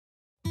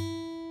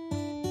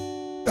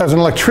As an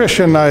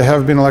electrician, I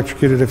have been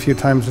electrocuted a few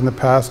times in the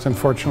past.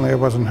 Unfortunately, I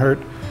wasn't hurt.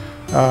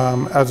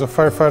 As a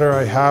firefighter,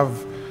 I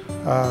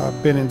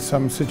have been in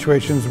some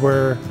situations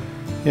where,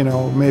 you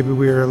know, maybe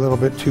we were a little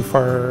bit too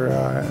far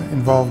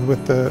involved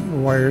with the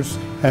wires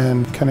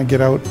and kind of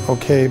get out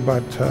okay,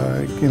 but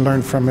you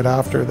learn from it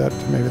after that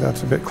maybe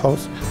that's a bit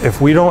close. If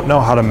we don't know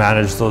how to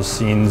manage those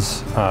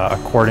scenes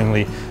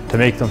accordingly to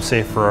make them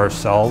safe for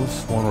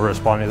ourselves when we're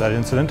responding to that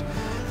incident,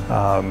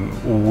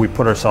 we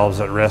put ourselves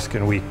at risk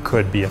and we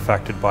could be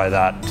affected by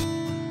that.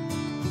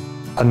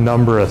 A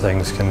number of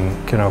things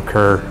can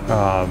occur,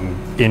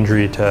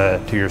 injury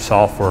to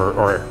yourself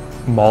or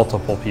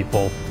multiple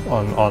people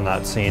on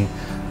that scene,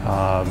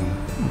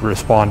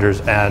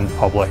 responders and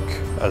public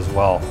as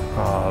well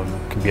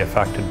can be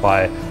affected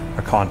by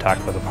a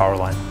contact with a power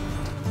line.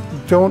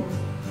 Don't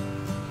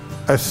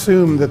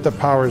assume that the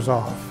power's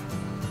off.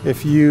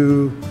 If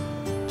you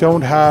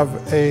don't have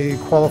a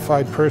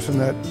qualified person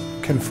that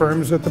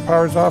confirms that the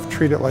power's off,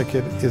 treat it like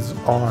it is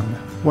on.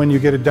 When you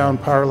get a down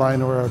power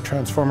line or a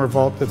transformer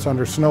vault that's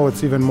under snow,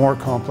 it's even more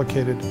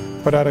complicated.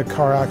 But at a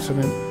car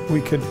accident,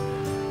 we could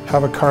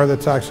have a car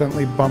that's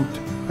accidentally bumped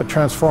a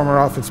transformer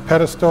off its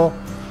pedestal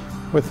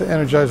with the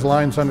energized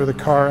lines under the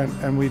car,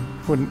 and we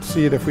wouldn't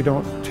see it if we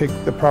don't take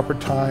the proper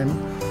time,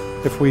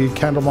 if we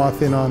candle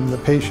moth in on the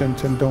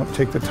patient and don't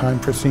take the time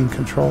for scene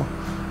control.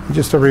 And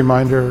just a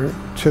reminder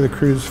to the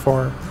crews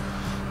for,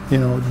 you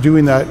know,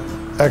 doing that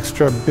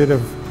extra bit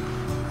of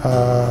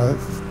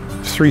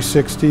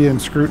 360 and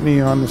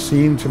scrutiny on the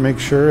scene to make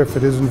sure if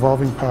it is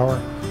involving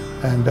power.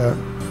 And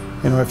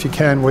you know, if you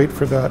can, wait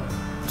for that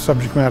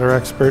subject matter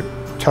expert.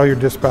 Tell your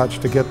dispatch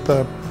to get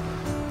the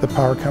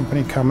power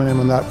company coming in.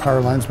 When that power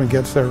linesman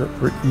gets there,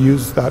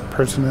 use that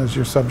person as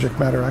your subject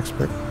matter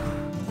expert.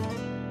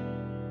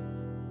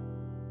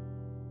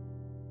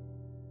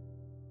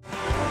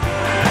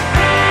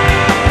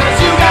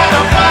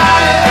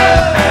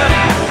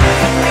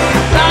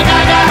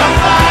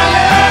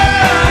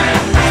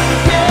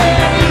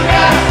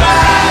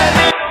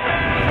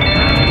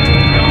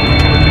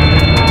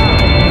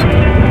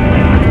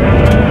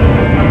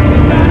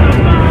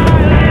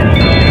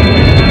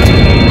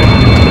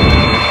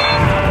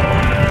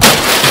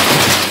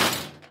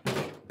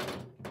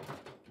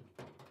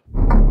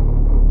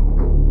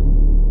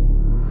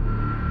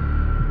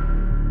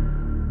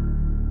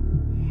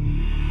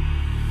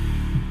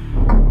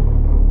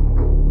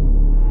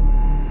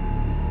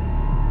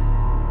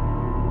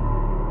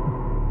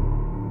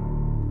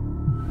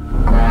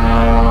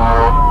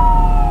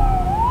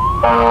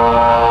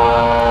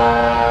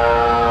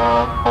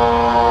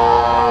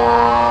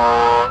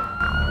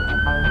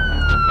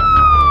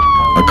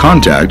 A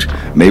contact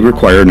may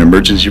require an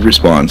emergency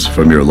response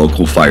from your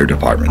local fire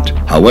department.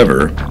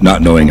 However,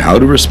 not knowing how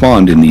to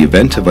respond in the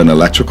event of an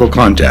electrical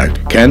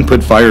contact can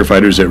put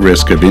firefighters at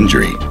risk of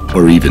injury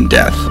or even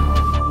death.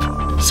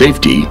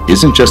 Safety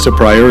isn't just a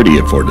priority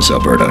at Fortis,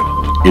 Alberta.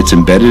 It's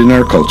embedded in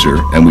our culture,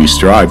 and we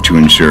strive to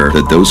ensure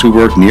that those who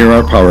work near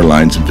our power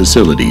lines and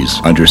facilities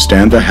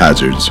understand the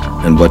hazards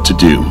and what to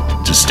do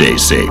to stay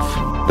safe.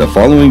 The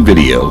following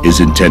video is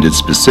intended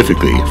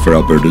specifically for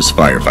Alberta's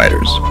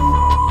firefighters.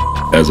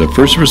 As a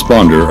first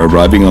responder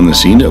arriving on the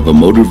scene of a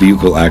motor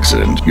vehicle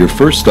accident, your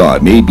first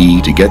thought may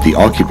be to get the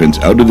occupants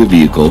out of the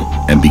vehicle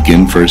and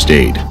begin first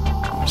aid.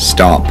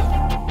 Stop.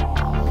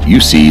 You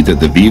see that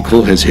the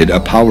vehicle has hit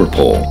a power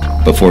pole.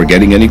 Before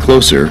getting any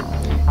closer,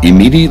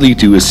 immediately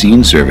do a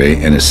scene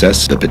survey and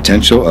assess the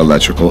potential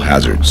electrical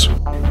hazards.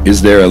 Is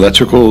there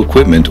electrical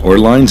equipment or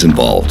lines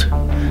involved?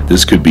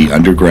 This could be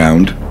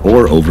underground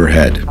or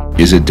overhead.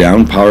 Is a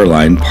down power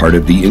line part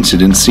of the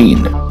incident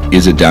scene?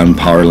 Is a down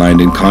power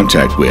line in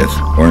contact with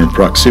or in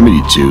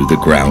proximity to the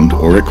ground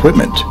or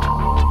equipment?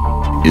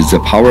 Is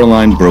the power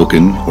line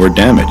broken or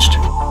damaged?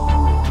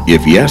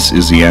 If yes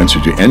is the answer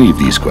to any of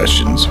these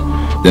questions,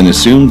 then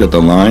assume that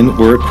the line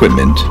or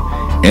equipment,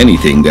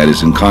 anything that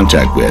is in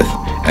contact with,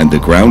 and the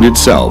ground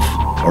itself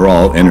are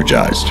all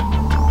energized.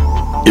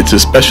 It's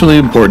especially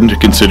important to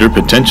consider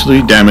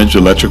potentially damaged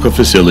electrical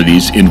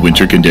facilities in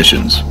winter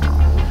conditions.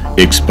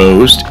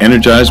 Exposed,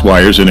 energized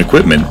wires and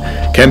equipment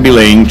can be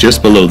laying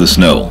just below the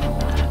snow,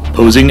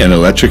 posing an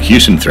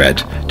electrocution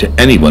threat to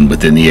anyone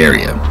within the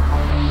area.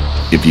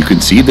 If you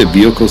can see the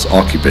vehicle's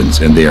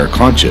occupants and they are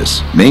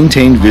conscious,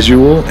 maintain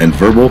visual and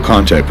verbal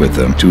contact with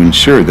them to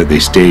ensure that they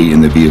stay in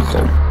the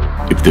vehicle.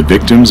 If the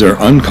victims are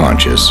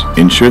unconscious,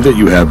 ensure that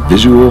you have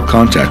visual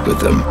contact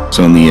with them,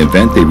 so in the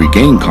event they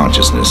regain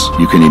consciousness,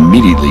 you can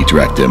immediately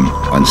direct them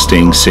on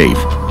staying safe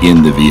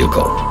in the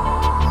vehicle.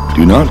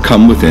 Do not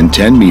come within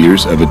 10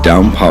 meters of a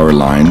down power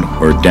line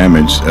or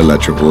damaged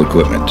electrical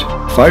equipment.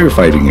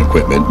 Firefighting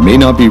equipment may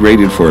not be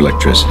rated for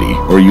electricity,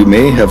 or you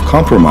may have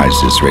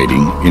compromised this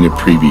rating in a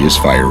previous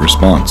fire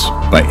response.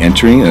 By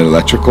entering an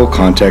electrical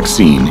contact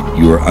scene,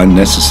 you are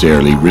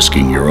unnecessarily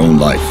risking your own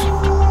life.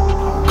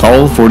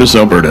 Call Fortis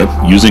Alberta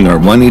using our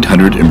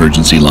 1-800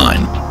 emergency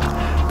line.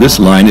 This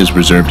line is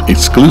reserved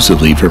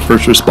exclusively for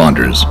first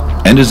responders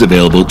and is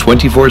available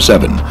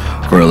 24/7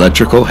 for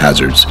electrical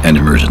hazards and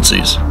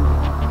emergencies.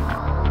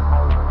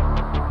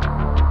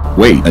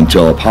 Wait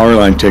until a power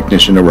line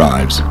technician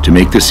arrives to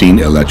make the scene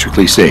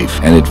electrically safe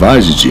and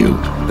advises you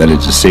that it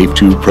is safe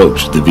to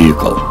approach the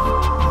vehicle.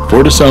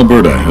 Fortis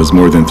Alberta has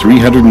more than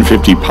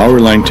 350 power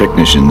line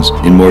technicians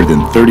in more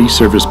than 30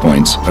 service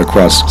points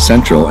across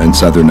central and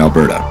southern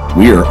Alberta.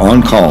 We are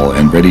on call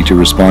and ready to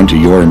respond to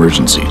your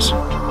emergencies.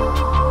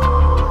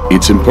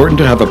 It's important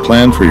to have a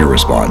plan for your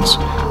response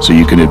so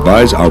you can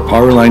advise our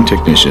power line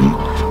technician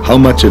how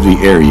much of the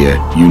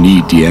area you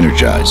need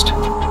de-energized.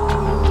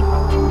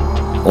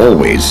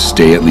 Always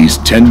stay at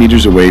least 10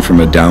 meters away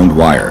from a downed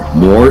wire,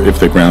 more if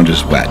the ground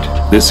is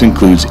wet. This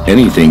includes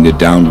anything the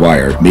downed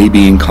wire may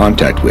be in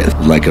contact with,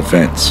 like a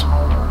fence.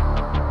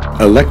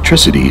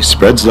 Electricity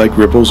spreads like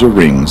ripples or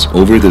rings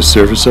over the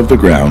surface of the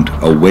ground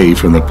away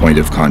from the point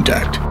of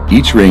contact.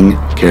 Each ring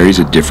carries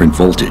a different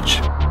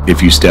voltage.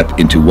 If you step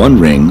into one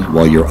ring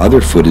while your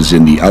other foot is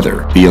in the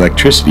other, the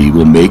electricity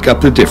will make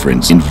up the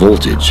difference in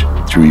voltage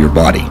through your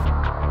body.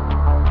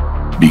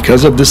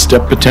 Because of this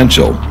step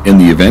potential, in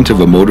the event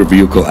of a motor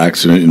vehicle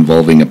accident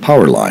involving a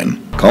power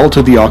line, call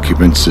to the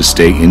occupants to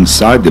stay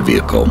inside the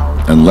vehicle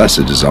unless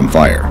it is on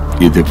fire.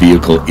 If the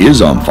vehicle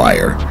is on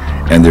fire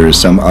and there is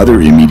some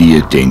other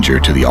immediate danger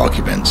to the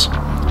occupants,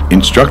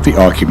 instruct the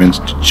occupants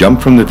to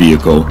jump from the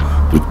vehicle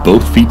with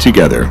both feet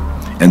together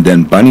and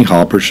then bunny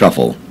hop or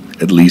shuffle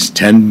at least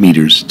 10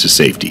 meters to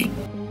safety.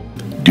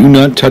 Do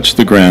not touch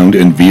the ground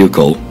and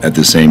vehicle at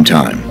the same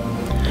time.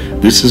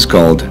 This is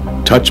called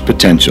touch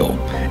potential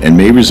and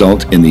may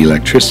result in the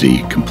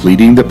electricity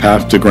completing the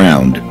path to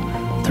ground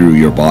through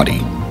your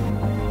body.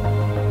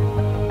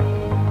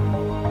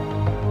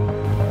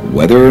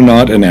 Whether or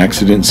not an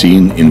accident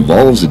scene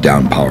involves a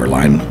downed power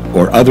line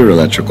or other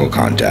electrical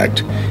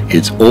contact,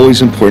 it's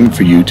always important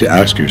for you to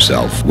ask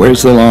yourself,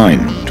 where's the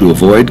line, to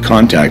avoid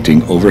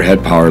contacting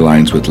overhead power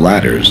lines with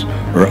ladders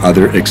or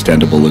other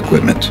extendable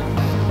equipment.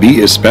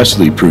 Be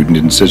especially prudent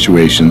in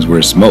situations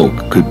where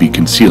smoke could be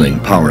concealing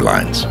power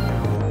lines.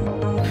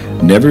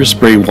 Never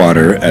spray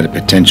water at a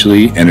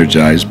potentially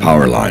energized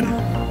power line.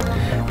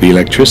 The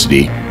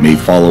electricity may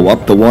follow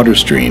up the water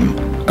stream,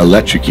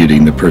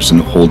 electrocuting the person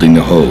holding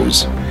the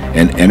hose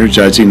and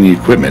energizing the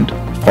equipment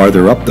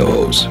farther up the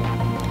hose.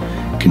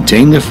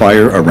 Contain the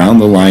fire around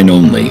the line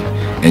only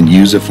and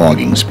use a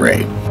fogging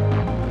spray.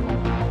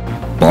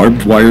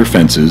 Barbed wire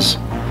fences,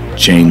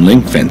 chain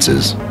link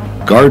fences,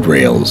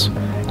 guardrails,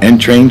 and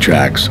train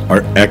tracks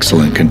are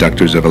excellent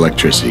conductors of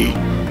electricity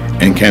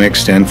and can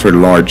extend for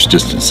large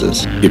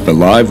distances. If a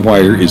live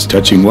wire is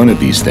touching one of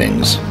these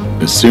things,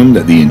 assume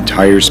that the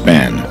entire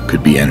span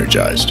could be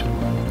energized.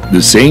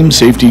 The same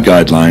safety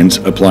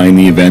guidelines apply in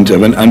the event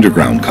of an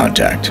underground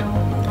contact.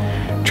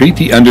 Treat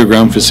the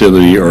underground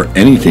facility or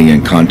anything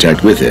in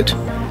contact with it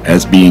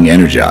as being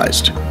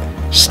energized.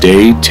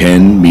 Stay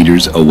 10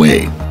 meters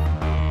away.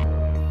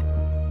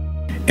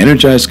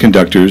 Energized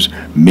conductors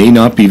may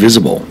not be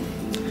visible.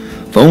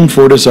 Phone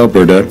Fortis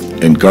Alberta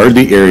and guard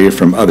the area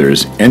from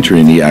others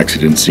entering the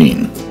accident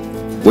scene.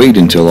 Wait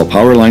until a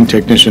power line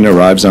technician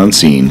arrives on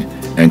scene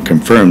and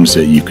confirms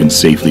that you can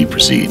safely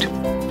proceed.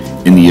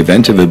 In the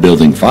event of a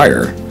building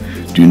fire,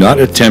 do not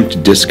attempt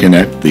to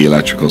disconnect the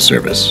electrical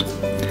service.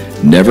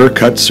 Never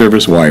cut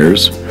service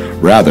wires,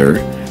 rather,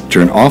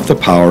 turn off the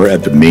power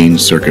at the main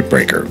circuit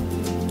breaker.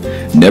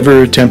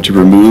 Never attempt to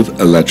remove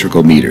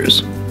electrical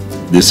meters.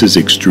 This is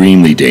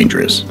extremely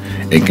dangerous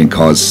and can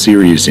cause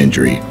serious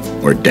injury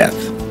or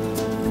death.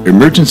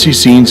 Emergency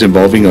scenes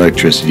involving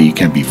electricity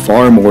can be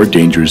far more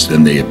dangerous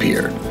than they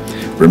appear.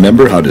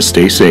 Remember how to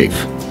stay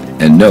safe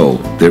and know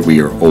that we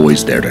are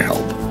always there to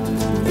help.